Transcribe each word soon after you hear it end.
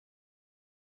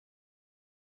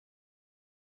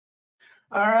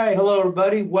All right, hello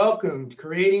everybody. Welcome to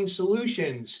Creating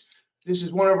Solutions. This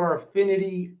is one of our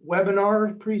Affinity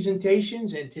webinar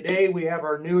presentations, and today we have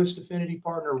our newest Affinity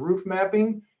partner, Roof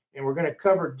Mapping, and we're going to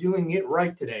cover doing it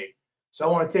right today. So I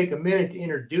want to take a minute to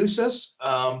introduce us.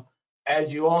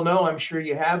 As you all know, I'm sure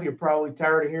you have, you're probably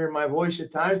tired of hearing my voice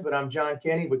at times, but I'm John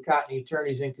Kenny with Cotney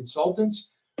Attorneys and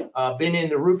Consultants. Been in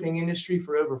the roofing industry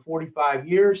for over 45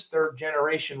 years, third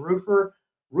generation roofer.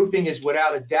 Roofing is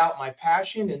without a doubt my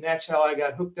passion, and that's how I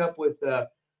got hooked up with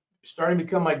starting to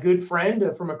become my good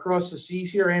friend from across the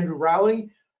seas here, Andrew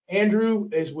Rowley. Andrew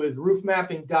is with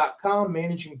roofmapping.com,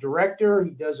 managing director.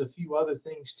 He does a few other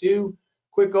things too.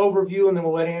 Quick overview, and then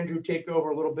we'll let Andrew take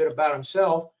over a little bit about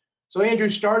himself. So Andrew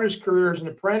started his career as an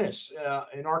apprentice,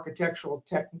 an architectural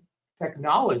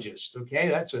technologist. Okay,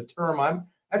 that's a term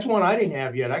that's one I didn't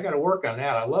have yet. I got to work on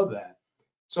that. I love that.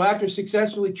 So after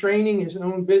successfully training his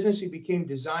own business, he became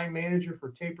design manager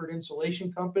for Tapered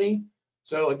Insulation Company.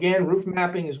 So again, Roof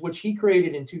Mapping is what he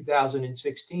created in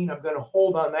 2016. I'm going to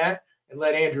hold on that and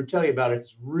let Andrew tell you about it.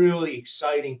 It's a really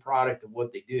exciting product of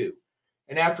what they do.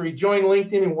 And after he joined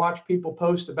LinkedIn and watched people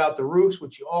post about the roofs,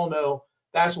 which you all know,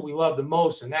 that's what we love the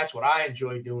most. And that's what I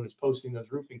enjoy doing, is posting those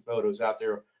roofing photos out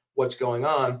there, what's going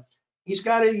on. He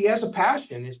has a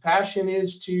passion. His passion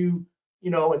is to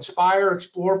inspire,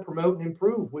 explore, promote, and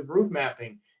improve with roof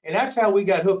mapping. And that's how we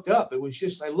got hooked up. It was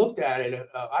just, I looked at it,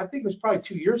 I think it was probably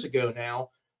 2 years ago now,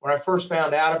 when I first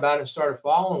found out about it and started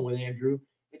following with Andrew.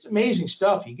 It's amazing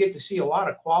stuff. You get to see a lot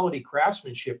of quality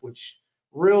craftsmanship, which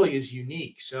really is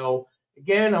unique. So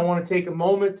again, I want to take a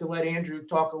moment to let Andrew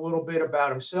talk a little bit about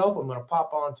himself. I'm going to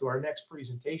pop on to our next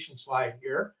presentation slide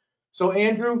here. So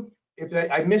Andrew,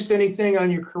 if I missed anything on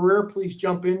your career, please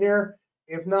jump in there.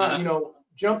 If not,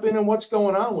 jump in on what's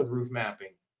going on with roof mapping.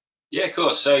 Yeah, of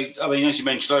course. So, I mean, as you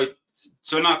mentioned,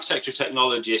 so an architectural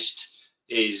technologist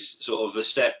is sort of a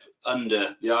step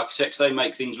under the architects. They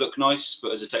make things look nice,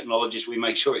 but as a technologist, we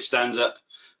make sure it stands up,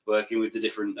 working with the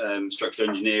different structural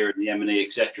engineer and the M&E,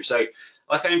 etc. So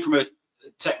I came from a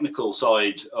technical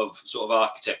side of sort of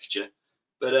architecture,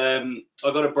 but I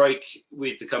got a break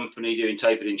with the company doing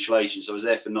tapered insulation. So I was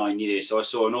there for 9 years. So I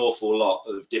saw an awful lot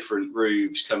of different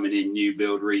roofs coming in, new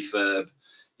build, refurb,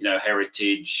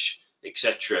 heritage,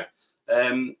 etc.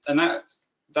 And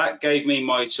that gave me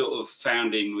my sort of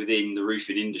founding within the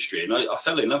roofing industry, and I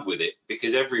fell in love with it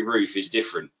because every roof is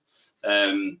different.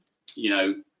 And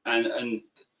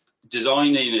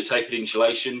designing a tapered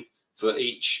insulation for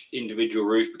each individual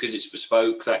roof, because it's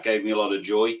bespoke, that gave me a lot of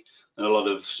joy and a lot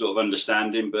of sort of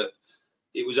understanding. But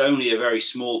it was only a very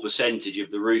small percentage of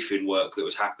the roofing work that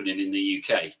was happening in the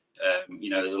UK.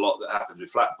 There's a lot that happens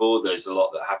with flatboard. There's a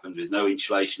lot that happens with no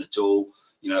insulation at all.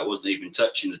 It wasn't even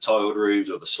touching the tiled roofs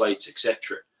or the slates,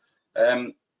 etc.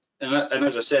 And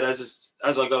as I said, as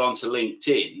I got onto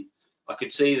LinkedIn, I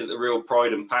could see that the real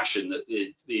pride and passion that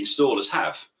the installers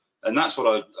have, and that's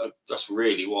that's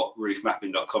really what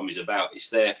roofmapping.com is about. It's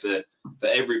there for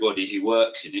everybody who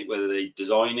works in it, whether they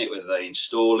design it, whether they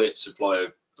install it, supply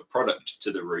a product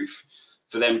to the roof,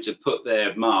 for them to put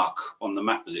their mark on the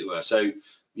map, as it were. So,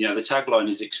 the tagline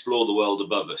is explore the world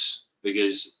above us,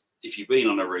 because if you've been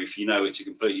on a roof, it's a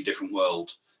completely different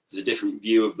world. There's a different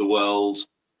view of the world,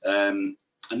 and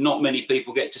not many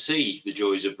people get to see the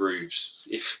joys of roofs.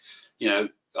 If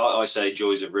I say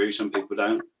joys of roofs, some people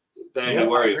don't. They only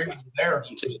worry about it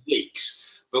until it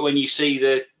leaks. But when you see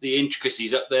the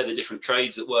intricacies up there, the different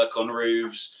trades that work on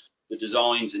roofs, the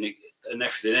designs and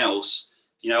everything else,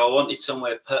 I wanted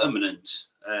somewhere permanent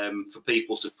for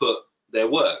people to put their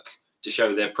work, to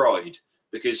show their pride.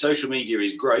 Because social media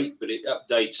is great, but it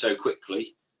updates so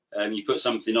quickly. You put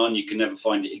something on, you can never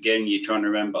find it again. You're trying to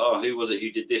remember, who was it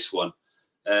who did this one?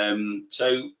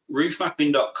 So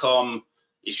roofmapping.com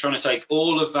is trying to take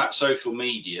all of that social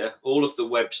media, all of the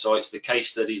websites, the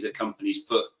case studies that companies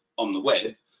put on the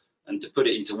web, and to put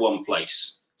it into one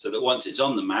place, so that once it's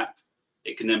on the map,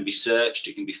 it can then be searched,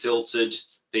 it can be filtered,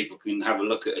 people can have a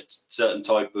look at a certain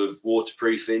type of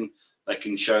waterproofing. They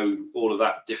can show all of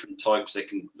that different types. They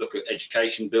can look at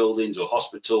education buildings or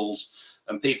hospitals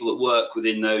and people that work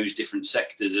within those different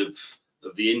sectors of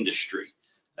the industry.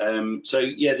 So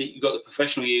yeah, you've got the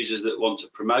professional users that want to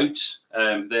promote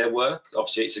their work.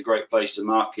 Obviously, it's a great place to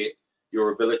market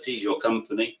your abilities, your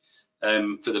company.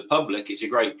 For the public, it's a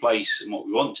great place, and what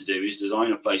we want to do is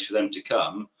design a place for them to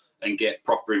come and get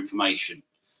proper information.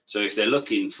 So if they're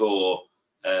looking for,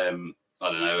 a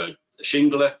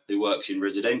shingler who works in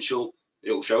residential,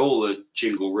 it will show all the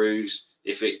shingle roofs.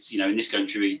 If it's, in this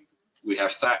country we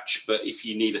have thatch, but if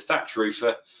you need a thatch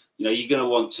roofer, you're going to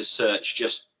want to search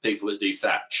just people that do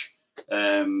thatch.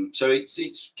 So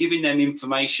it's giving them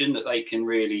information that they can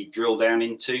really drill down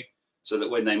into. so that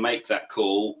when they make that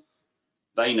call,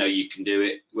 they know you can do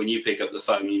it. When you pick up the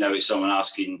phone, you know it's someone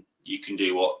asking, you can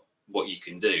do what you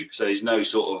can do. So there's no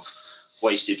sort of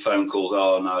wasted phone calls.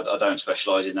 Oh no, I don't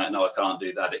specialize in that. No, I can't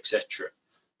do that, etc.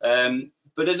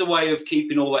 But as a way of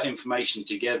keeping all that information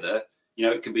together, you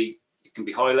know, it can be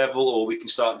high level, or we can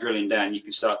start drilling down. You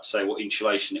can start to say what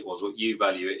insulation it was, what U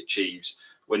value it achieves,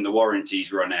 when the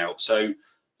warranties run out. So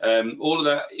all of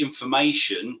that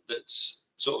information that's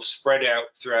sort of spread out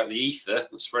throughout the ether,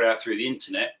 that's spread out through the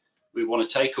internet, we want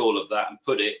to take all of that and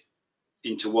put it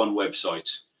into one website.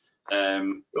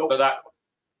 But that,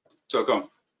 so go on.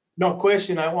 No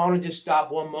question. I want to just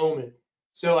stop one moment.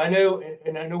 So I know,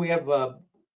 and I know we have,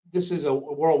 this is a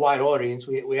worldwide audience.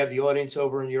 We have the audience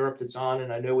over in Europe that's on,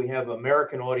 and I know we have an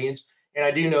American audience, and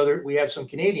I do know that we have some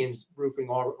Canadian roofing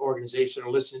organizations that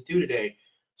are listening to today.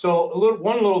 So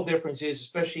one little difference is,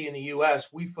 especially in the US,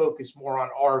 we focus more on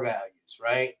R values,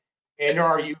 right? And there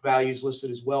are U values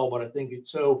listed as well, but I think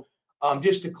it's so,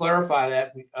 just to clarify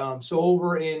that, so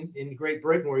over in Great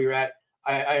Britain where you're at,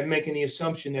 I'm making the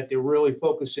assumption that they're really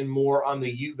focusing more on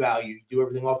the U value, do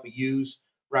everything off of U's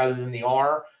rather than the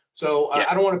R. So Yeah.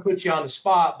 I don't want to put you on the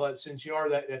spot, but since you are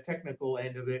that technical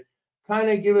end of it, kind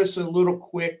of give us a little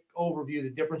quick overview of the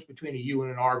difference between a U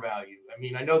and an R value. I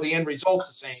mean, I know the end result's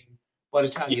the same, but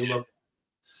it's how you look.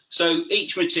 So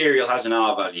each material has an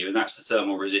R value, and that's the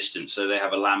thermal resistance. So they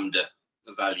have a lambda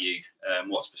value,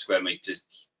 watts per square meter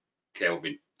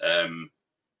Kelvin.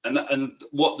 And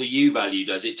what the U value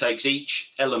does, it takes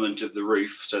each element of the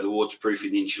roof, so the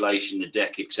waterproofing, the insulation, the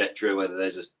deck, etc., whether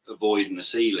there's a void and a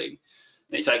ceiling,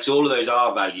 and it takes all of those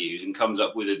R values and comes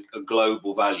up with a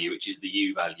global value, which is the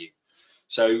U value.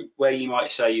 So where you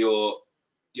might say your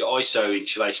ISO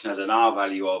insulation has an R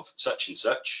value of such and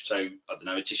such, so I don't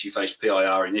know, a tissue face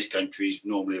PIR in this country is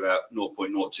normally about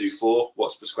 0.024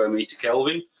 watts per square meter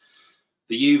Kelvin.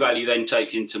 The U value then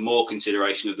takes into more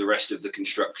consideration of the rest of the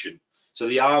construction. So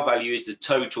the R value is the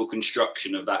total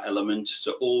construction of that element,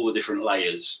 so all the different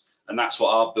layers, and that's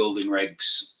what our building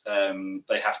regs,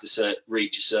 they have to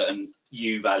reach a certain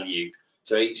U value.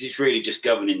 So it's really just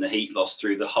governing the heat loss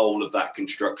through the whole of that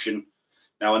construction.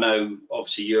 Now I know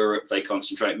obviously Europe, they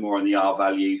concentrate more on the R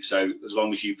value, so as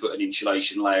long as you put an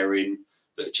insulation layer in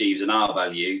that achieves an R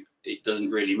value, it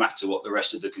doesn't really matter what the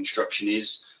rest of the construction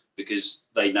is, because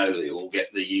they know that it will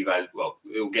get the U value, well,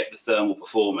 it will get the thermal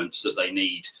performance that they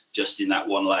need just in that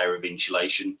one layer of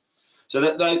insulation. So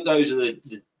those are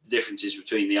the differences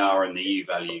between the R and the U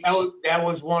values. That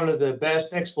was one of the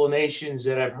best explanations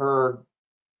that I've heard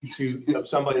of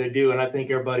somebody to do, and I think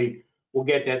everybody will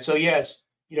get that. So yes,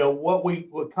 you know,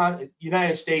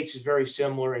 United States is very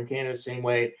similar, and Canada the same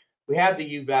way. We have the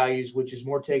U values, which is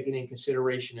more taken in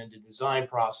consideration in the design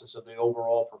process of the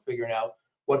overall for figuring out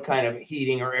what kind of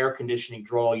heating or air conditioning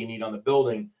draw you need on the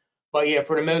building. But yeah,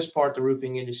 for the most part, the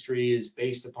roofing industry is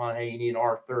based upon, hey, you need an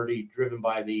R30 driven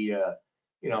by the,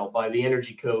 by the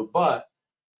energy code. But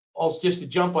also, just to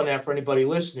jump on that for anybody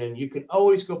listening, you can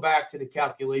always go back to the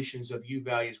calculations of U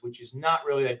values, which is not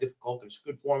really that difficult. There's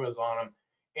good formulas on them,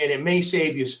 and it may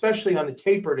save you, especially on the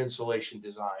tapered insulation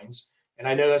designs. And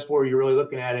I know that's where you're really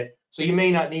looking at it. So you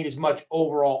may not need as much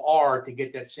overall R to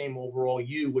get that same overall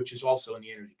U, which is also in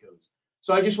the energy codes.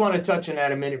 So I just want to touch on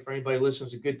that a minute for anybody listening.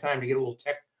 It's a good time to get a little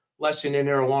tech lesson in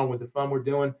there along with the fun we're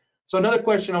doing. So another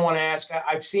question I want to ask,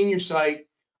 I've seen your site.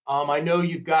 I know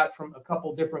you've got from a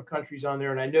couple different countries on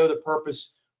there, and I know the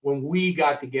purpose when we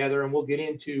got together, and we'll get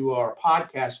into our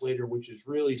podcast later, which is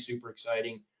really super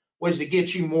exciting, was to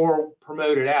get you more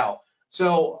promoted out.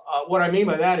 So what I mean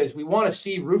by that is we want to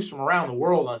see roofs from around the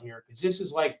world on here, because this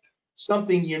is like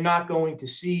something you're not going to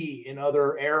see in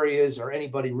other areas or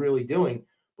anybody really doing.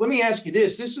 Let me ask you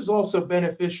this. This is also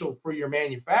beneficial for your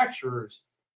manufacturers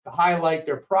to highlight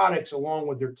their products along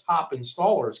with their top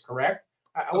installers, correct?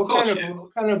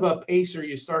 What kind of a pace are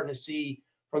you starting to see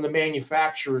from the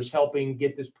manufacturers helping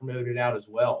get this promoted out as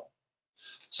well?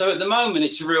 So at the moment,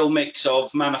 it's a real mix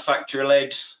of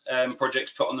manufacturer-led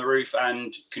projects put on the roof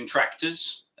and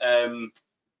contractors.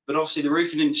 But obviously the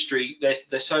roofing industry,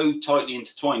 they're so tightly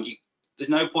intertwined. There's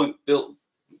no point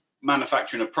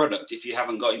manufacturing a product if you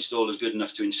haven't got installers good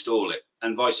enough to install it,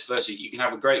 and vice versa. You can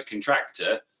have a great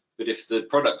contractor, but if the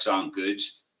products aren't good,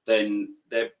 then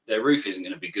their roof isn't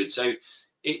going to be good. So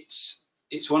it's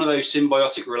one of those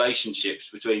symbiotic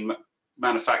relationships between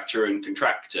manufacturer and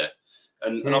contractor,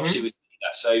 and obviously we see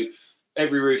that. So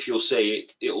every roof you'll see,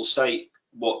 it will state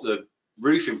what the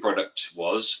roofing product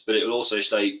was, but it will also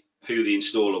state who the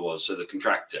installer was, so the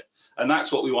contractor, and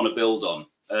that's what we want to build on.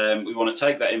 We want to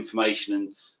take that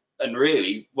information and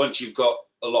really, once you've got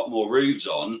a lot more roofs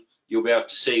on, you'll be able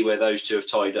to see where those two have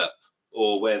tied up.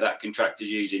 or where that contractor's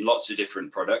using lots of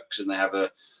different products and they have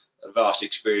a vast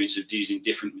experience of using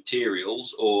different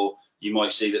materials, or you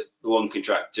might see that the one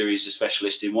contractor is a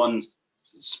specialist in one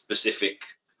specific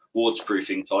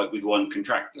waterproofing type with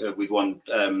one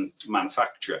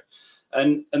manufacturer,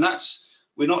 and that's,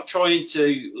 we're not trying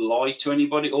to lie to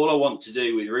anybody. All I want to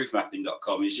do with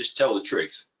roofmapping.com is just tell the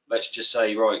truth. Let's just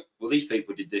say, right, well, these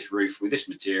people did this roof with this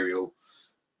material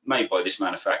made by this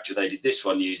manufacturer, they did this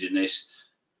one using this.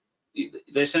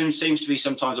 There seems to be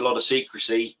sometimes a lot of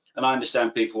secrecy, and I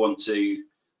understand people want to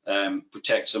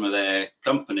protect some of their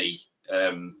company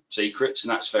secrets,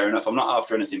 and that's fair enough. I'm not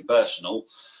after anything personal,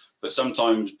 but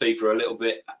sometimes people are a little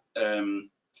bit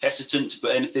hesitant to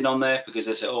put anything on there because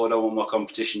they say, oh, I don't want my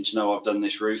competition to know I've done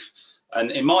this roof.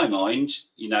 And in my mind,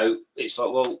 you know, it's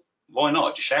like, well, why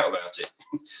not? Just shout about it.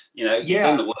 You know, you've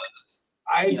done the work.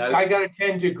 I got to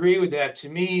tend to agree with that. To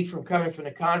me, from coming from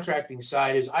the contracting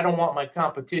side, is I don't want my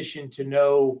competition to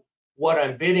know what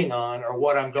I'm bidding on or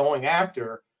what I'm going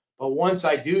after. But once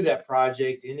I do that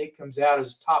project and it comes out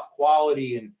as top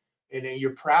quality and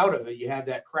you're proud of it, you have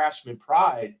that craftsman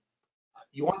pride,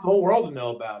 you want the whole world to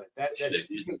know about it. That's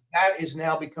because that is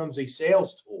now becomes a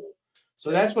sales tool. So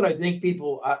that's what I think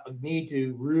people need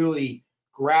to really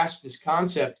grasp this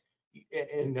concept.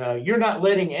 And you're not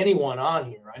letting anyone on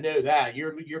here. I know that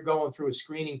you're going through a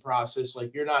screening process.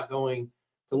 Like, you're not going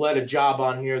to let a job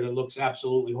on here that looks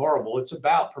absolutely horrible. It's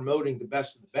about promoting the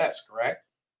best of the best, correct?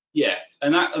 Yeah,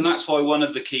 and that's why one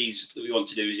of the keys that we want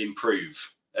to do is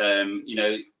improve. You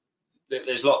know,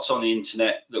 there's lots on the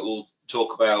internet that will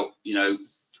talk about, you know,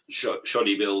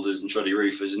 shoddy builders and shoddy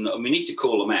roofers, and we need to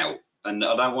call them out. And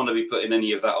I don't want to be putting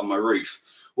any of that on my roof.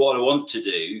 What I want to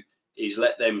do is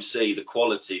let them see the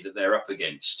quality that they're up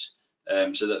against,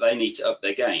 so that they need to up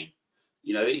their game.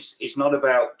 You know, it's not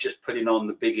about just putting on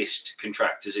the biggest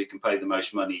contractors who can pay the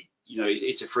most money. You know,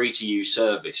 it's a free to use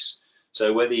service.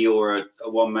 So whether you're a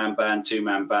one-man band,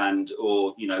 two-man band,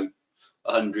 or, you know,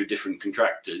 100 different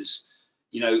contractors,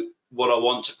 you know, what I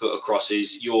want to put across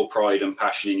is your pride and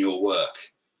passion in your work.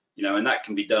 You know, and that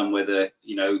can be done whether,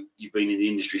 you know, you've been in the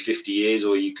industry 50 years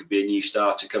or you could be a new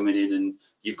starter coming in and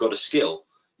you've got a skill.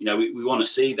 You know, we want to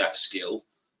see that skill,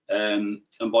 and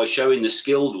by showing the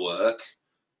skilled work,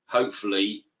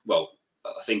 hopefully, well,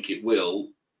 I think it will,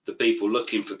 the people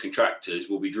looking for contractors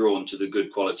will be drawn to the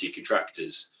good quality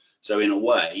contractors. So in a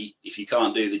way, if you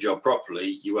can't do the job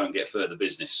properly, you won't get further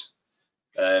business.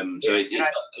 So it's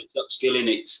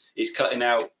upskilling, it's cutting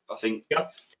out, I think,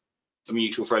 yep. The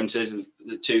mutual friend says,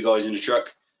 the two guys in a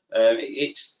truck.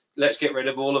 Let's get rid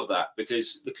of all of that,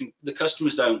 because the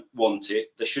customers don't want it.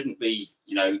 They shouldn't be,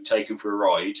 you know, taken for a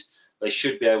ride. They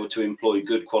should be able to employ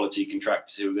good quality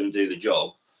contractors who are going to do the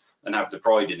job and have the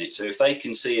pride in it. So if they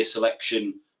can see a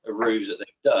selection of roofs that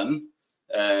they've done,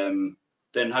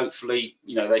 then hopefully,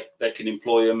 you know, they can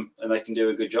employ them and they can do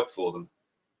a good job for them.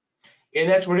 And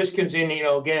that's where this comes in. You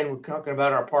know, again, we're talking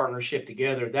about our partnership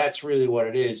together. That's really what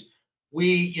it is.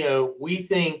 We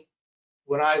think,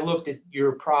 when I looked at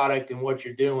your product and what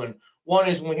you're doing, one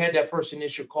is, when we had that first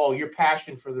initial call, your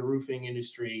passion for the roofing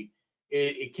industry,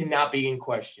 it cannot be in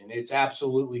question. It's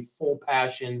absolutely full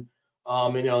passion.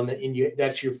 You know,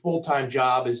 that's your full-time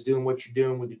job, is doing what you're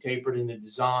doing with the tapered and the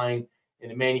design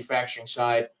and the manufacturing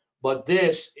side. But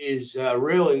this is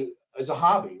really as a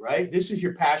hobby, right? This is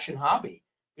your passion hobby.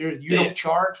 You don't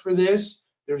charge for this.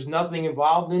 There's nothing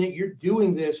involved in it. You're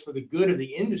doing this for the good of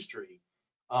the industry.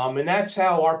 And that's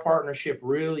how our partnership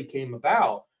really came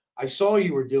about. I saw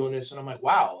you were doing this and I'm like,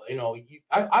 wow, you know,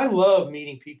 I love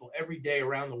meeting people every day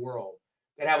around the world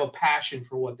that have a passion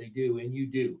for what they do, and you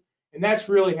do. And that's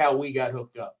really how we got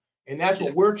hooked up. And that's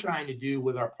what we're trying to do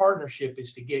with our partnership,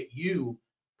 is to get you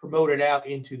promoted out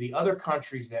into the other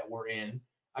countries that we're in.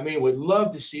 I mean, we'd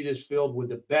love to see this filled with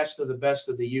the best of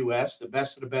the US, the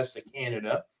best of the best of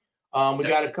Canada. We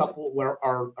got a couple where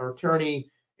our attorney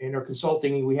and our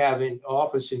consulting, we have an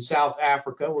office in South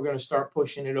Africa. We're going to start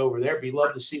pushing it over there. Be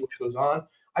love to see what goes on.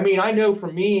 I mean, I know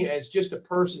for me, as just a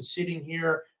person sitting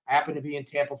here, I happen to be in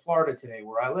Tampa, Florida today,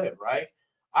 where I live, right?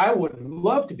 I would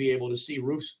love to be able to see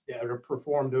roofs that are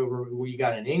performed over where you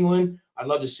got in England. I'd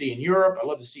love to see in Europe. I'd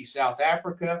love to see South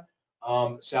Africa,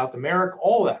 South America,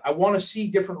 all that. I want to see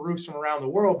different roofs from around the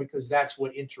world, because that's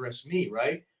what interests me,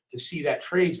 right? To see that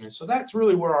tradesman. So that's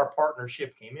really where our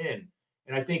partnership came in.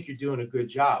 And I think you're doing a good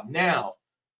job. Now,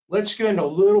 let's spend a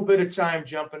little bit of time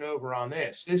jumping over on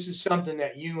this. This is something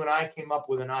that you and I came up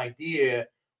with an idea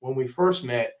when we first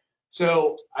met.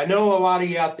 So I know a lot of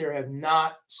you out there have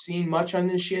not seen much on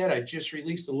this yet. I just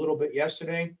released a little bit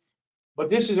yesterday. But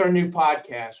this is our new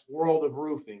podcast, World of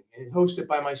Roofing, and hosted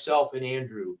by myself and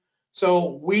Andrew.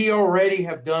 So we already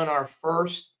have done our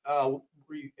first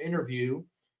interview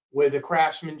with a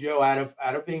craftsman, Joe, out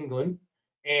of England,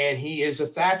 and he is a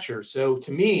thatcher. So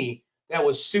to me, that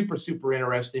was super, super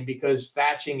interesting because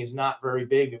thatching is not very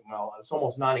big. Well, it's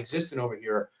almost non-existent over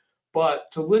here.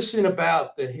 But to listen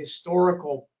about the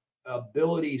historical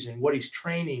abilities and what he's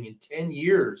training in 10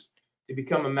 years to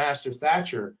become a master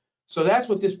thatcher. So that's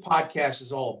what this podcast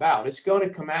is all about. It's going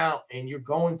to come out and you're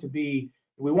going to be,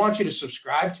 we want you to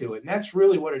subscribe to it. And that's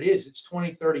really what it is. It's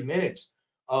 20, 30 minutes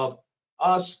of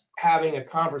us having a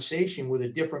conversation with a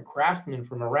different craftsman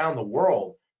from around the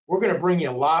world. We're going to bring you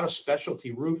a lot of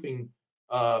specialty roofing,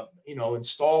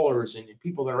 installers and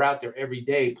people that are out there every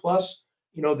day. Plus,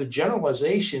 the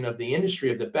generalization of the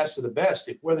industry of the best,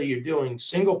 if whether you're doing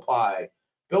single ply,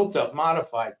 built up,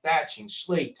 modified, thatching,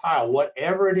 slate, tile,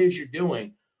 whatever it is you're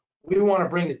doing, we want to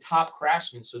bring the top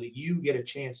craftsmen so that you get a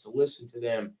chance to listen to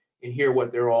them and hear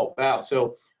what they're all about.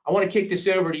 So I want to kick this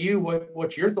over to you.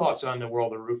 What's your thoughts on the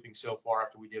world of roofing so far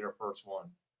after we did our first one?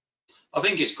 I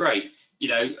think it's great.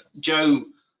 Joe,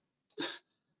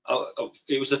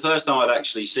 it was the first time I'd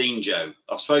actually seen Joe.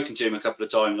 I've spoken to him a couple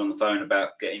of times on the phone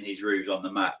about getting his roofs on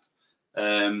the map.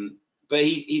 But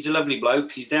he's a lovely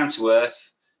bloke. He's down to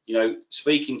earth.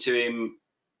 Speaking to him,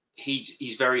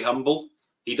 he's very humble.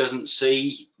 He doesn't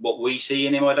see what we see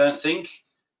in him, I don't think.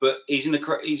 But he's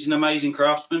an amazing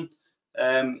craftsman.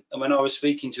 And when I was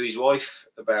speaking to his wife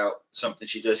about something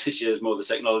she does more the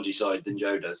technology side than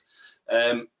Joe does.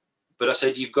 But I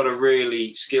said, you've got a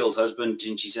really skilled husband.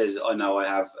 And she says, I know I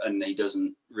have. And he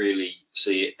doesn't really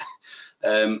see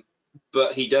it.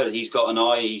 But he does. He's got an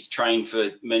eye. He's trained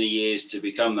for many years to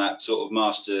become that sort of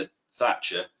master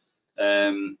thatcher.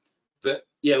 But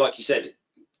yeah, like you said,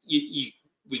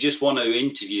 we just want to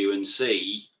interview and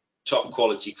see top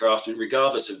quality craftsmen,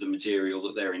 regardless of the material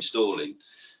that they're installing.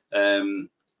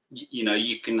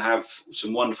 You can have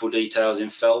some wonderful details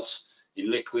in felt, in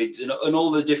liquids, and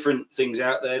all the different things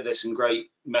out there. There's some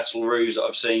great metal roofs that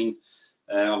I've seen.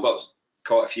 I've got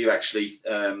quite a few actually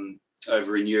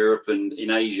over in Europe and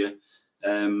in Asia.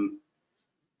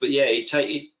 But yeah,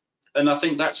 and I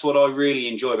think that's what I really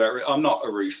enjoy about it. I'm not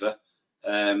a roofer.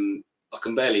 I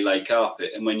can barely lay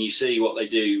carpet, and when you see what they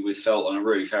do with felt on a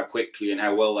roof, how quickly and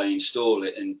how well they install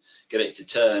it and get it to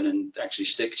turn and actually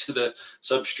stick to the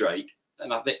substrate,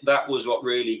 and I think that was what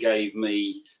really gave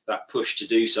me that push to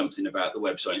do something about the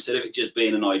website instead of it just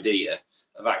being an idea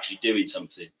of actually doing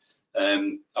something.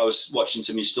 I was watching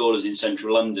some installers in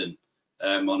central London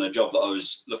on a job that I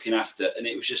was looking after, and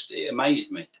it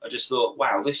amazed me. I just thought,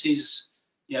 wow, this is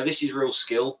real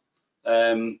skill.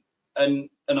 And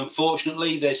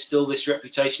unfortunately, there's still this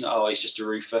reputation that, it's just a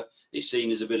roofer. It's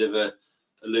seen as a bit of a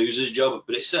loser's job,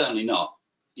 but it's certainly not.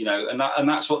 And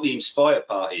that's what the inspire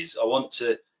part is. I want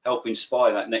to help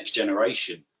inspire that next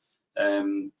generation.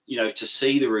 To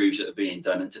see the roofs that are being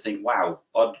done and to think, wow,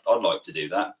 I'd like to do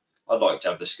that. I'd like to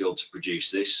have the skill to produce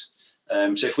this.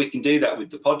 So if we can do that with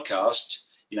the podcast,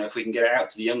 if we can get it out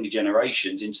to the younger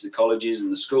generations, into the colleges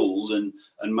and the schools, and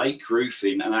make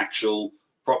roofing an actual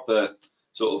proper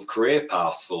sort of career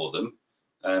path for them,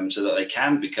 so that they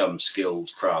can become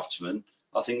skilled craftsmen,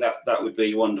 I think that would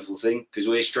be a wonderful thing, because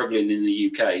we're struggling in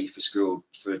the UK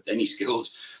for any skilled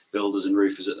builders and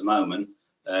roofers at the moment.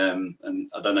 And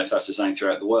I don't know if that's the same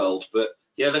throughout the world, but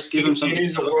yeah, let's give them something.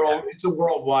 It's a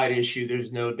worldwide issue.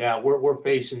 There's no doubt. We're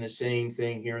facing the same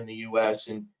thing here in the U.S.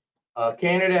 and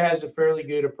Canada has a fairly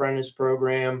good apprentice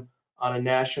program on a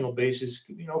national basis.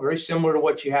 Very similar to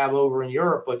what you have over in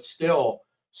Europe, but still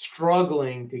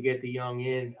struggling to get the young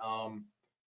in.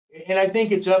 And I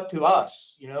think it's up to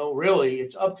us. Really,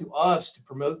 it's up to us to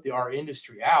promote our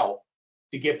industry out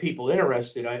to get people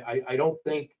interested. I don't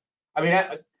think.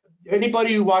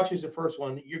 Anybody who watches the first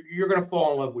one, you're going to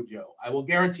fall in love with Joe. I will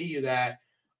guarantee you that.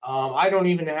 I don't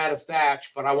even know how to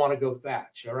thatch, but I want to go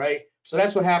thatch. All right. So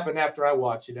that's what happened after I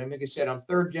watched it. And like I said, I'm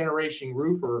third generation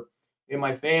roofer in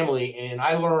my family, and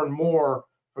I learned more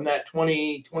from that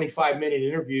 25-minute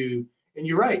interview. And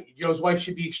you're right. Joe's wife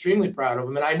should be extremely proud of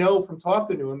him. And I know from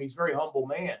talking to him, he's a very humble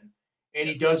man, and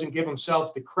he doesn't give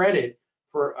himself the credit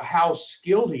for how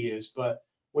skilled he is. But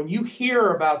when you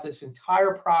hear about this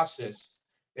entire process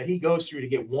that he goes through to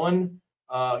get one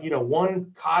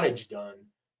cottage done,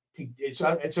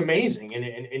 it's amazing,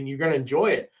 and you're going to enjoy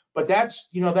it. But that's,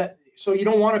 so you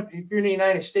don't want to, if you're in the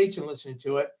United States and listening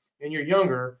to it and you're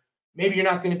younger, maybe you're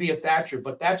not going to be a thatcher,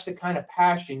 but that's the kind of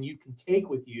passion you can take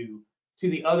with you to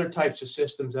the other types of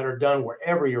systems that are done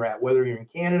wherever you're at, whether you're in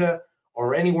Canada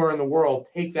or anywhere in the world.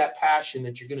 Take that passion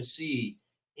that you're going to see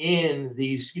in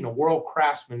these, world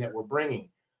craftsmen that we're bringing.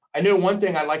 I know one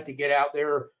thing I'd like to get out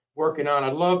there working on.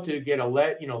 I'd love to get a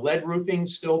lead roofing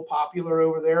still popular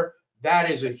over there.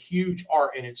 That is a huge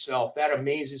art in itself. That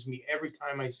amazes me every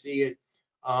time I see it.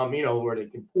 Where they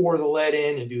can pour the lead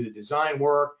in and do the design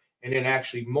work and then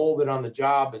actually mold it on the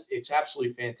job. It's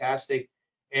absolutely fantastic.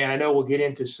 And I know we'll get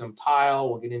into some tile,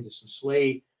 we'll get into some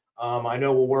slate. I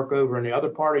know we'll work over in the other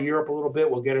part of Europe a little bit.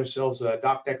 We'll get ourselves a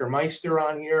Doc Decker Meister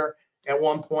on here at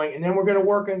one point, and then we're going to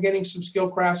work on getting some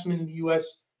skilled craftsmen in the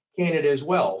U.S., Canada as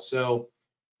well. So,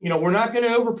 we're not going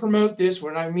to over promote this.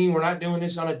 We're not doing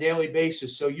this on a daily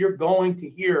basis. So you're going to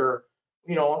hear,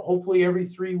 hopefully every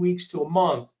 3 weeks to a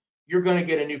month, you're going to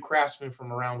get a new craftsman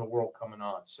from around the world coming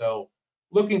on. So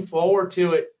looking forward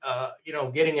to it,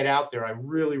 getting it out there. I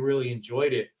really, really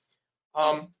enjoyed it.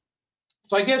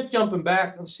 So I guess jumping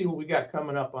back, let's see what we got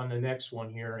coming up on the next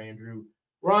one here, Andrew.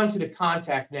 We're on to the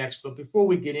contact next, but before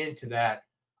we get into that,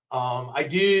 I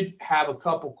did have a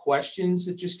couple questions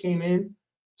that just came in.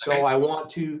 So Okay. I want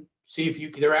to see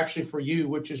if they're actually for you,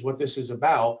 which is what this is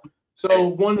about. So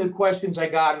one of the questions I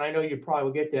got, and I know you probably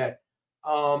will get that,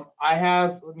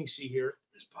 let me see here,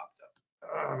 this popped up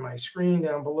on my screen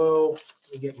down below.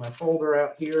 Let me get my folder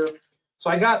out here.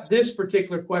 So I got this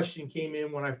particular question came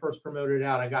in when I first promoted it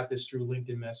out. I got this through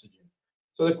LinkedIn messaging.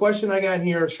 So the question I got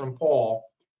here is from Paul.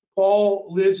 Paul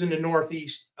lives in the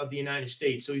northeast of the United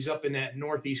States. So he's up in that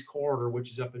northeast corridor,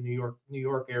 which is up in New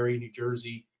York area, New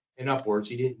Jersey, and upwards.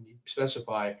 He didn't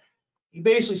specify. He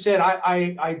basically said,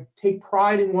 I take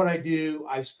pride in what I do.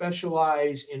 I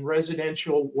specialize in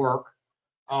residential work.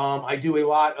 I do a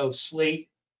lot of slate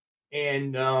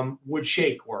and wood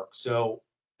shake work. So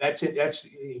that's it.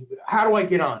 How do I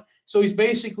get on? So he's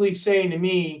basically saying to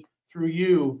me through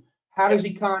you, how does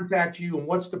he contact you, and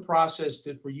what's the process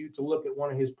for you to look at one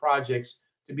of his projects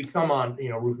to become on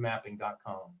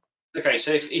roofmapping.com? Okay,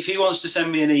 so if he wants to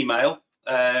send me an email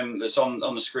that's on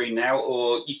the screen now,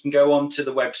 or you can go on to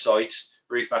the website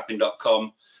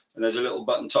roofmapping.com, and there's a little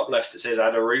button top left that says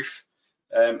add a roof.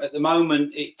 At the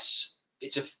moment it's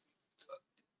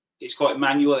quite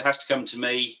manual. It has to come to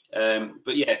me,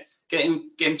 but yeah, get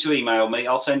him to email me.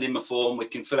 I'll send him a form. We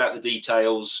can fill out the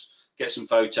details, get some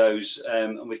photos,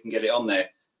 and we can get it on there.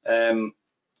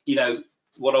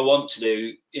 What I want to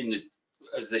do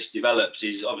as this develops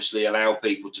is obviously allow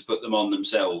people to put them on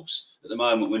themselves. At the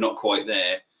moment, we're not quite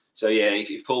there. So yeah,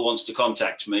 if Paul wants to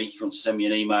contact me, if he wants to send me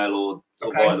an email or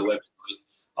via the website,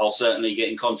 I'll certainly get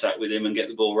in contact with him and get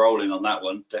the ball rolling on that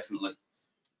one, definitely.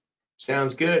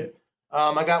 Sounds good.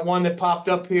 I got one that popped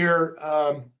up here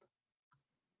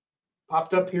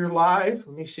live.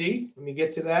 Let me see. Let me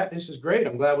get to that. This is great.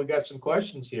 I'm glad we got some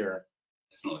questions here.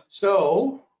 Definitely.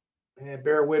 So,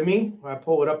 bear with me. I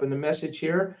pull it up in the message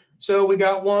here. So we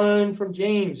got one from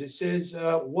James. It says,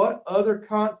 what other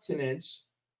continents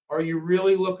are you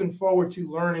really looking forward to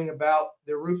learning about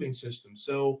their roofing system?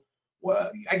 So,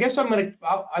 I guess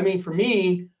for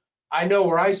me, I know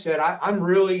where I said I'm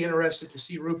really interested to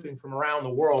see roofing from around the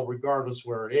world, regardless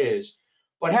where it is.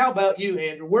 But how about you,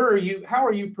 Andrew? Where are you? How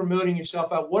are you promoting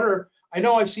yourself out? I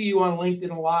know I see you on LinkedIn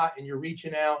a lot, and you're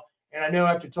reaching out. And I know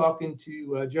after talking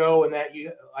to Joe and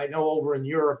I know over in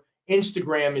Europe,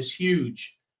 Instagram is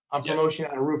huge on promotion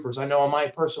out of roofers. I know on my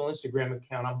personal Instagram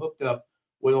account, I'm hooked up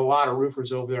with a lot of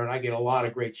roofers over there, and I get a lot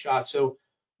of great shots. So,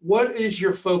 what is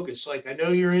your focus? Like, I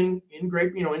know you're in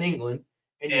England,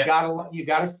 and you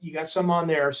got some on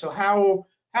there. So how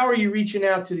are you reaching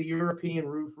out to the European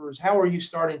roofers? How are you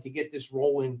starting to get this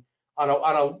rolling on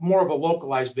a more of a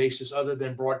localized basis, other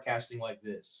than broadcasting like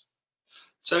this?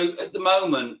 So at the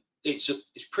moment, it's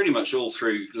pretty much all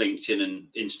through LinkedIn and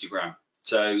Instagram.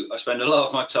 So I spend a lot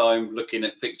of my time looking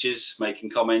at pictures, making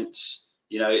comments.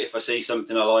 If I see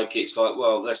something I like, it's like,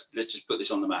 well, let's just put this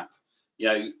on the map.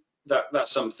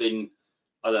 That's something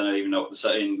I don't even know what the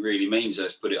saying really means.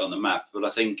 Let's put it on the map. But I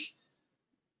think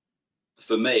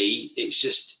for me, it's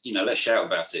just let's shout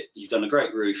about it. You've done a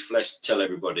great roof. Let's tell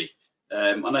everybody.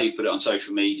 I know you've put it on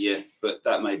social media, but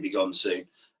that may be gone soon.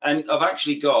 And I've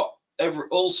actually got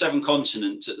all 7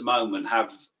 continents at the moment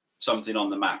have something on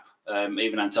the map.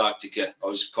 Even Antarctica, I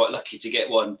was quite lucky to get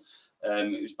one.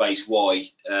 It was base Y,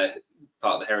 part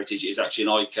of the heritage. It is actually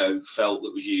an ICO felt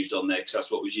that was used on there, because that's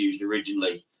what was used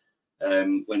originally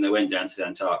when they went down to the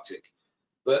Antarctic.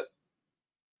 But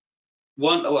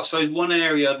I suppose one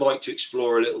area I'd like to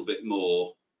explore a little bit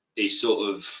more is sort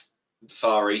of the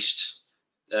Far East.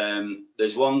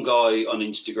 There's one guy on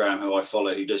Instagram who I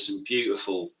follow who does some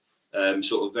beautiful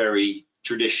sort of very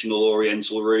traditional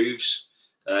Oriental roofs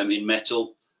in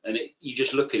metal, and you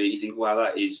just look at it and you think, wow,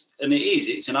 that is, and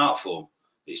it's an art form.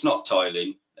 It's not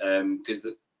tiling, because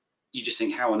you just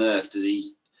think, how on earth does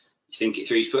he think it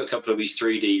through? He's put a couple of his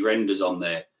 3D renders on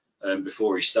there,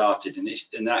 before he started,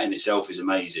 and that in itself is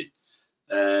amazing.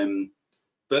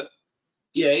 But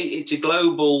yeah, it's a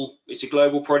global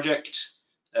project.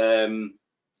 I'd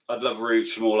love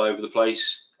roofs from all over the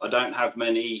place. I don't have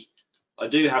many. I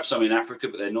do have some in Africa,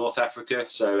 but they're North Africa.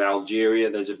 So Algeria,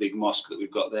 there's a big mosque that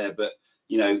we've got there, but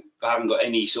I haven't got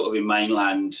any sort of in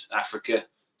mainland Africa.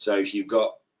 So if you've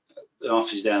got an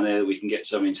office down there, that we can get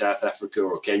some in South Africa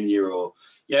or Kenya or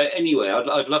anyway,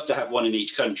 I'd love to have one in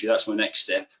each country. That's my next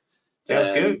step.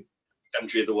 Sounds good.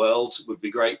 Country of the world would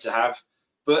be great to have.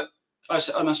 But I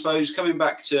suppose coming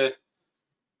back to,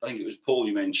 I think it was Paul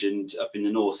you mentioned up in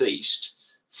the Northeast,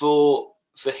 for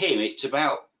him, it's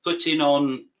about put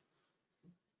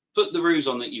the roofs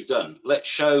on that you've done. Let's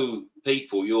show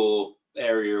people your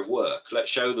area of work. Let's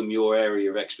show them your area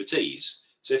of expertise.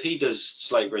 So if he does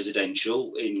slate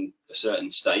residential in a certain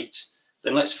state,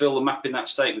 then let's fill the map in that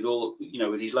state with all,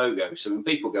 with his logo. So when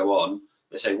people go on,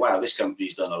 they say, wow, this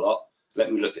company's done a lot.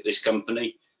 Let me look at this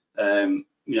company. In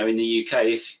the UK,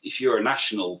 if you're a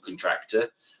national contractor,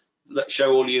 let's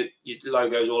show all your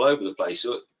logos all over the place.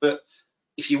 But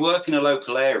if you work in a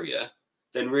local area,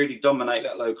 then really dominate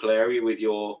that local area with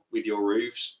your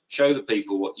roofs. Show the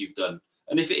people what you've done.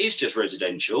 And if it is just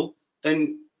residential,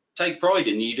 then take pride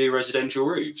in you do residential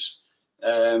roofs.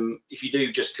 If you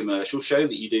do just commercial, show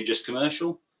that you do just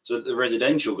commercial, so that the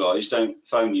residential guys don't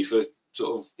phone you for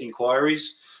sort of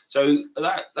inquiries. So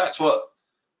that's what,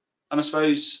 and I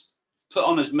suppose put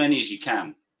on as many as you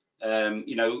can.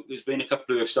 There's been a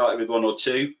couple who have started with one or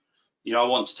two. I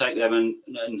want to take them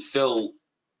and fill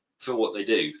what they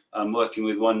do. I'm working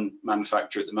with one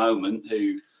manufacturer at the moment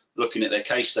who, looking at their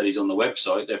case studies on the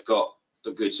website, they've got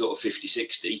a good sort of 50,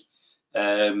 60.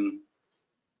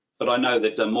 But I know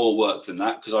they've done more work than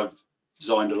that because I've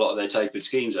designed a lot of their tapered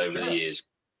schemes over the years.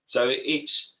 So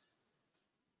it's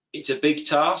a big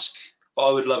task, but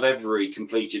I would love every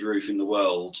completed roof in the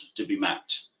world to be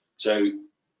mapped. So,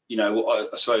 I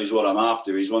suppose what I'm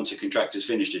after is once a contractor's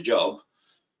finished a job,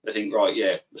 they think, right,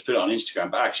 yeah, let's put it on Instagram,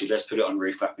 but actually let's put it on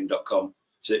roofmapping.com.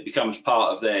 So it becomes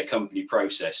part of their company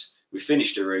process. We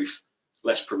finished a roof,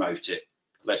 let's promote it.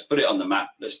 Let's put it on the map.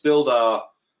 Let's build our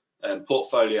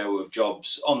portfolio of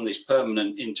jobs on this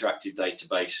permanent interactive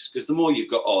database, because the more you've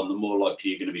got on, the more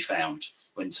likely you're going to be found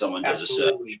when someone does a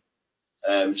search.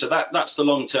 So that's the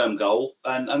long-term goal,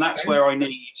 and that's where I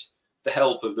need the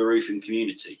help of the roofing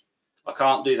community. I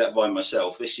can't do that by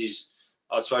myself.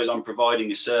 I suppose I'm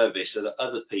providing a service so that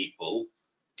other people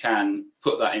can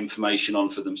put that information on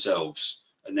for themselves,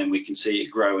 and then we can see it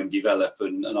grow and develop,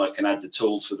 and I can add the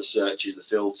tools for the searches, the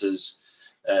filters.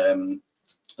 And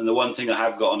the one thing I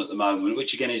have got on at the moment,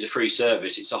 which again is a free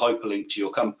service, it's a hyperlink to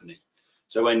your company.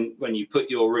 So when you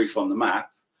put your roof on the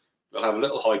map, you'll have a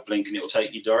little hyperlink and it will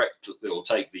take you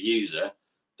the user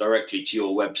directly to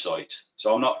your website.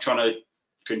 So I'm not trying to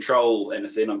control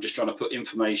anything. I'm just trying to put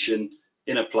information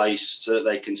in a place so that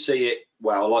they can see it.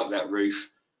 Wow, I like that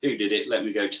roof. Who did it? Let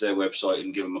me go to their website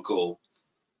and give them a call.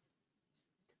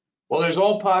 Well, there's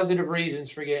all positive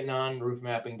reasons for getting on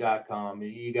roofmapping.com.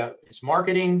 It's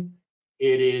marketing,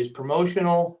 it is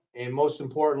promotional, and most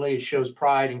importantly, it shows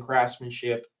pride and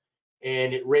craftsmanship,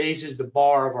 and it raises the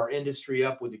bar of our industry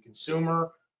up with the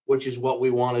consumer, which is what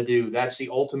we want to do. That's the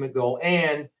ultimate goal.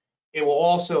 And it will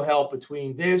also help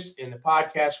between this and the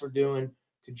podcast we're doing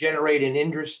to generate an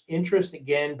interest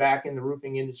again back in the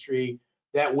roofing industry,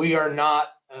 that we are not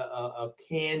a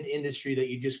canned industry that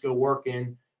you just go work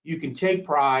in. You can take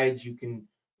pride, you can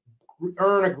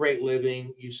earn a great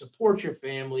living, you support your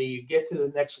family, you get to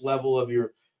the next level of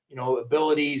your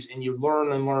abilities, and you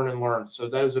learn and learn and learn. So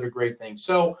those are the great things.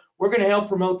 So we're going to help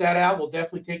promote that out. We'll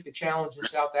definitely take the challenge in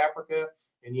South Africa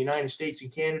and the United States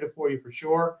and Canada for you for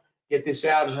sure. Get this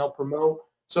out and help promote.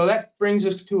 So that brings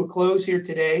us to a close here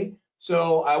today.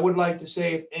 So I would like to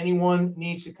say, if anyone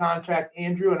needs to contact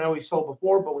Andrew, I know he's told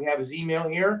before, but we have his email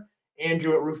here,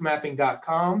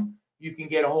 andrew@roofmapping.com. You can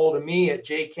get a hold of me at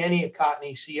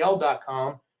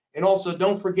jkenny@cotneycl.com. And also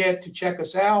don't forget to check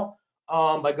us out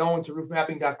by going to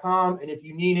roofmapping.com. And if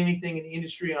you need anything in the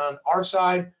industry on our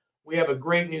side, we have a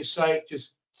great new site.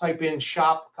 Just type in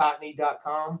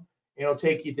shopcotney.com and it'll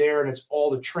take you there, and it's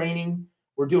all the training.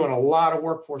 We're doing a lot of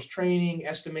workforce training,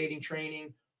 estimating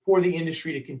training for the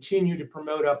industry to continue to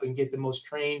promote up and get the most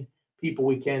trained people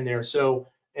we can there. So,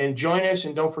 and join us,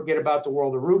 and don't forget about the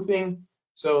world of roofing.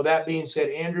 So that being said,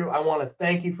 Andrew, I want to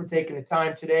thank you for taking the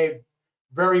time today.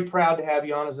 Very proud to have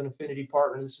you on as an affinity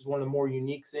partner. This is one of the more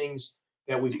unique things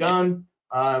that we've done.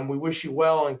 We wish you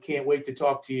well and can't wait to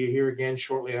talk to you here again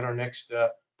shortly on our next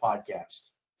podcast.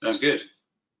 Sounds good.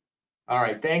 All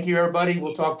right. Thank you, everybody.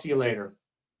 We'll talk to you later.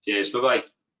 Cheers. Bye-bye.